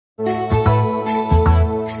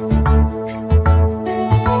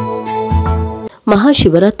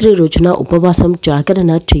మహాశివరాత్రి రోజున ఉపవాసం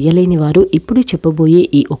జాగరణ చేయలేని వారు ఇప్పుడు చెప్పబోయే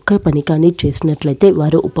ఈ ఒక్క పని కానీ చేసినట్లయితే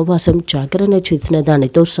వారు ఉపవాసం జాగరణ చేసిన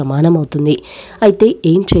దానితో సమానమవుతుంది. అయితే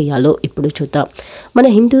ఏం చేయాలో ఇప్పుడు చూద్దాం. మన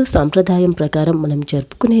హిందూ సాంప్రదాయం ప్రకారం మనం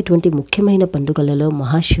జరుపుకునేటువంటి ముఖ్యమైన పండుగలలో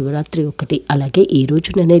మహాశివరాత్రి ఒకటి. అలాగే ఈ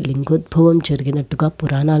రోజుననే లింగోద్భవం జరిగినట్టుగా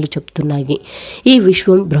పురాణాలు చెప్తున్నాయి. ఈ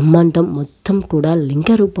విశ్వం బ్రహ్మాండం మొత్తం కూడా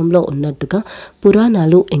లింగ రూపంలో ఉన్నట్టుగా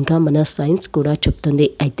పురాణాలు ఇంకా మన సైన్స్ కూడా చెప్తుంది.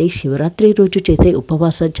 అయితే శివరాత్రి రోజు చేసే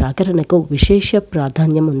ఉపవాస జాగరణకు విశేష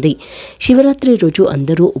ప్రాధాన్యం ఉంది. శివరాత్రి రోజు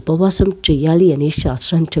అందరూ ఉపవాసం చేయాలి అని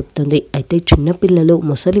శాస్త్రం చెప్తుంది. అయితే చిన్నపిల్లలు,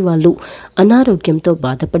 ముసలి వాళ్ళు, అనారోగ్యంతో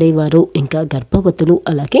బాధపడేవారు, ఇంకా గర్భవతులు,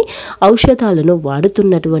 అలాగే ఔషధాలను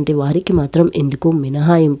వాడుతున్నటువంటి వారికి మాత్రం ఇందుకు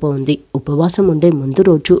మినహాయింపు ఉంది. ఉపవాసం ఉండే ముందు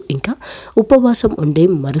రోజు ఇంకా ఉపవాసం ఉండే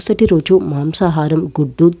మరుసటి రోజు మాంసాహారం,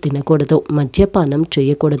 గుడ్డు తినకూడదు, మద్యపానం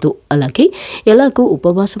చేయకూడదు. అలాగే ఎలాగో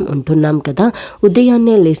ఉపవాసం ఉంటున్నాం కదా,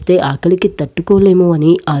 ఉదయాన్నే లేస్తే ఆకలికి తట్టుకోలేము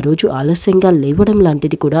అని ఆ రోజు ఆలస్యంగా లేవడం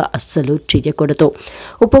లాంటిది కూడా అస్సలు చేయకూడదు.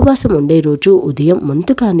 ఉపవాసం ఉండే రోజు ఉదయం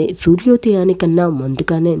ముందుగానే, సూర్యోదయానికన్నా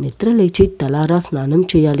ముందుగానే నిద్రలేచి తలారా స్నానం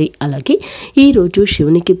చేయాలి. అలాగే ఈ రోజు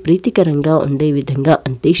శివునికి ప్రీతికరంగా ఉండే విధంగా,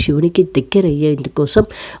 అంటే శివునికి దగ్గరయ్యేందుకోసం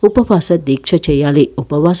ఉపవాస దీక్ష చేయాలి.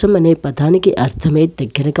 ఉపవాసం అనే పదానికి అర్థమే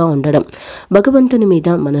దగ్గరగా ఉండడం. భగవంతుని మీద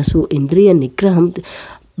మనసు, ఇంద్రియ నిగ్రహం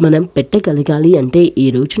మనం పెట్టగలగాలి అంటే ఈ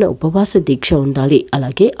రోజున ఉపవాస దీక్ష ఉండాలి.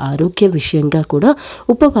 అలాగే ఆరోగ్య విషయంగా కూడా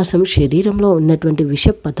ఉపవాసం శరీరంలో ఉన్నటువంటి విష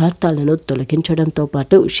పదార్థాలను తొలగించడంతో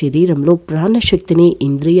పాటు శరీరంలో ప్రాణశక్తిని,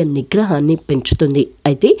 ఇంద్రియ నిగ్రహాన్ని పెంచుతుంది.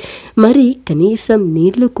 అయితే మరి కనీసం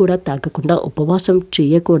నీళ్లు కూడా తాగకుండా ఉపవాసం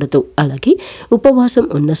చేయకూడదు. అలాగే ఉపవాసం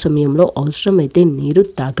ఉన్న సమయంలో అవసరమైతే నీరు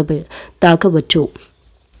తాగవచ్చు.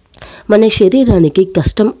 మన శరీరానికి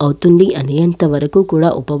కష్టం అవుతుంది అనేంత వరకు కూడా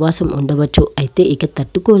ఉపవాసం ఉండవచ్చు. అయితే ఇక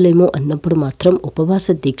తట్టుకోలేము అన్నప్పుడు మాత్రం ఉపవాస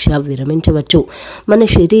దీక్ష విరమించవచ్చు. మన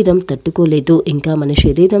శరీరం తట్టుకోలేదు, ఇంకా మన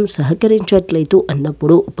శరీరం సహకరించట్లేదు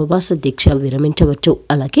అన్నప్పుడు ఉపవాస దీక్ష విరమించవచ్చు.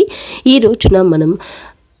 అలాగే ఈ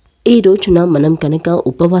రోజున మనం కనుక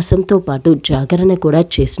ఉపవాసంతో పాటు జాగరణ కూడా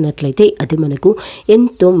చేసినట్లయితే అది మనకు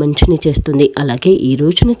ఎంతో మంచిని చేస్తుంది. అలాగే ఈ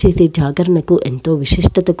రోజున చేసే జాగరణకు ఎంతో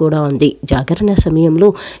విశిష్టత కూడా ఉంది. జాగరణ సమయంలో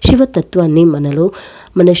శివతత్వాన్ని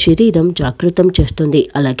మన శరీరం జాగృతం చేస్తుంది.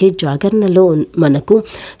 అలాగే జాగరణలో మనకు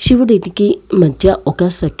శివుడికి మధ్య ఒక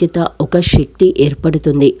సఖ్యత, ఒక శక్తి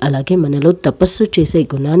ఏర్పడుతుంది. అలాగే మనలో తపస్సు చేసే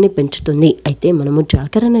గుణాన్ని పెంచుతుంది. అయితే మనము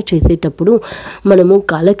జాగరణ చేసేటప్పుడు మనము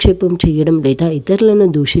కాలక్షేపం చేయడం లేదా ఇతరులను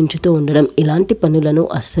దూషించుతూ ఉండడం ఇలాంటి పనులను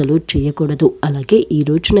అస్సలు చేయకూడదు. అలాగే ఈ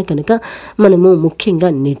రోజున కనుక మనము ముఖ్యంగా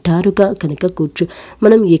నిటారుగా కనుక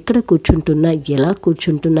మనం ఎక్కడ కూర్చుంటున్నా, ఎలా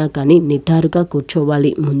కూర్చుంటున్నా కానీ నిటారుగా కూర్చోవాలి.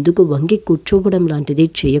 ముందుకు వంగి కూర్చోవడం లాంటిది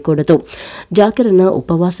చేయకూడదు. జాగరణ,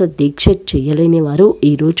 ఉపవాస దీక్ష చేయలేని వారు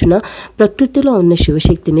ఈ రోజున ప్రకృతిలో ఉన్న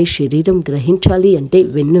శివశక్తిని శరీరం గ్రహించాలి అంటే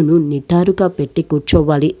వెన్నును నిటారుగా పెట్టి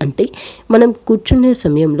కూర్చోవాలి. అంటే మనం కూర్చునే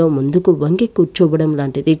సమయంలో ముందుకు వంగి కూర్చోవడం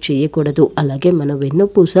లాంటిది చేయకూడదు. అలాగే మన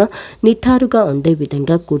వెన్నుపూస నిటారుగా ఉండే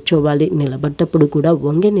విధంగా కూర్చోవాలి. నిలబడ్డప్పుడు కూడా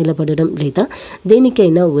వంగి నిలబడడం లేదా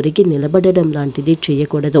దేనికైనా ఒరిగి నిలబడడం లాంటిది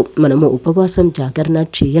చేయకూడదు. మనము ఉపవాసం, జాగరణ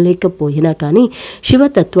చేయలేకపోయినా కానీ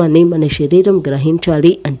శివతత్వాన్ని మన శరీరం గ్రహించాలి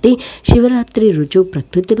అంటే శివరాత్రి రోజు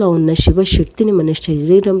ప్రకృతిలో ఉన్న శివశక్తిని మన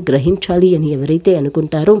శరీరం గ్రహించాలి అని ఎవరైతే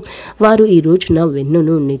అనుకుంటారో వారు ఈ రోజున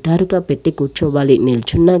వెన్నును నిటారుగా పెట్టి కూర్చోవాలి.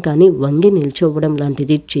 నిల్చున్నా కానీ వంగి నిల్చోవడం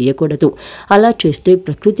లాంటిది చేయకూడదు. అలా చేస్తే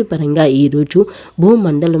ప్రకృతి పరంగా ఈరోజు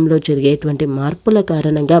భూమండలంలో జరిగేటువంటి మార్పుల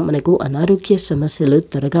కారణంగా మనకు అనారోగ్య సమస్యలు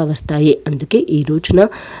త్వరగా వస్తాయి. అందుకే ఈ రోజున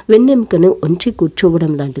వెన్నెముకను ఉంచి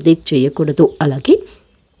కూర్చోవడం లాంటిది చేయకూడదు. అలాగే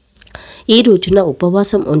ఈ రోజున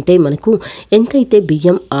ఉపవాసం ఉంటే మనకు ఎంతైతే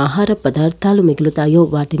బియ్యం, ఆహార పదార్థాలు మిగులుతాయో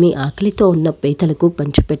వాటిని ఆకలితో ఉన్న పేదలకు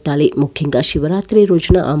పంచిపెట్టాలి. ముఖ్యంగా శివరాత్రి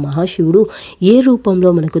రోజున ఆ మహాశివుడు ఏ రూపంలో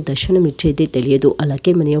మనకు దర్శనమిచ్చేది తెలియదు.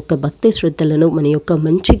 అలాగే మన యొక్క భక్తి శ్రద్ధలను, మన యొక్క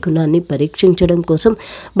మంచి గుణాన్ని పరీక్షించడం కోసం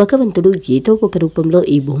భగవంతుడు ఏదో ఒక రూపంలో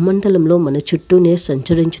ఈ భూమండలంలో మన చుట్టూనే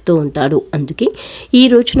సంచరించుతూ ఉంటాడు. అందుకే ఈ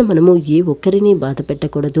రోజున మనము ఏ ఒక్కరిని బాధ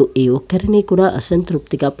పెట్టకూడదు, ఏ ఒక్కరిని కూడా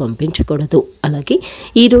అసంతృప్తిగా పంపించకూడదు. అలాగే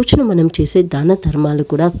ఈ రోజున మనం చేసే దాన ధర్మాలు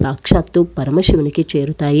కూడా సాక్షాత్తు పరమశివునికి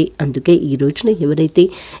చేరుతాయి. అందుకే ఈ రోజున ఎవరైతే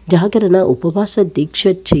జాగరణ, ఉపవాస దీక్ష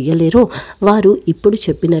చేయలేరో వారు ఇప్పుడు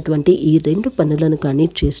చెప్పినటువంటి ఈ 2 పనులను కానీ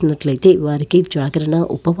చేసినట్లయితే వారికి జాగరణ,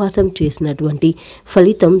 ఉపవాసం చేసినటువంటి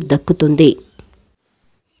ఫలితం దక్కుతుంది.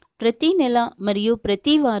 ప్రతి నెల మరియు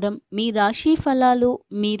ప్రతి వారం మీ రాశి ఫలాలు,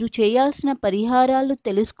 మీరు చేయాల్సిన పరిహారాలు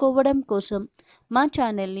తెలుసుకోవడం కోసం మా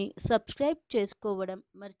ఛానల్ని సబ్స్క్రైబ్ చేసుకోవడం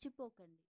మర్చిపోకండి.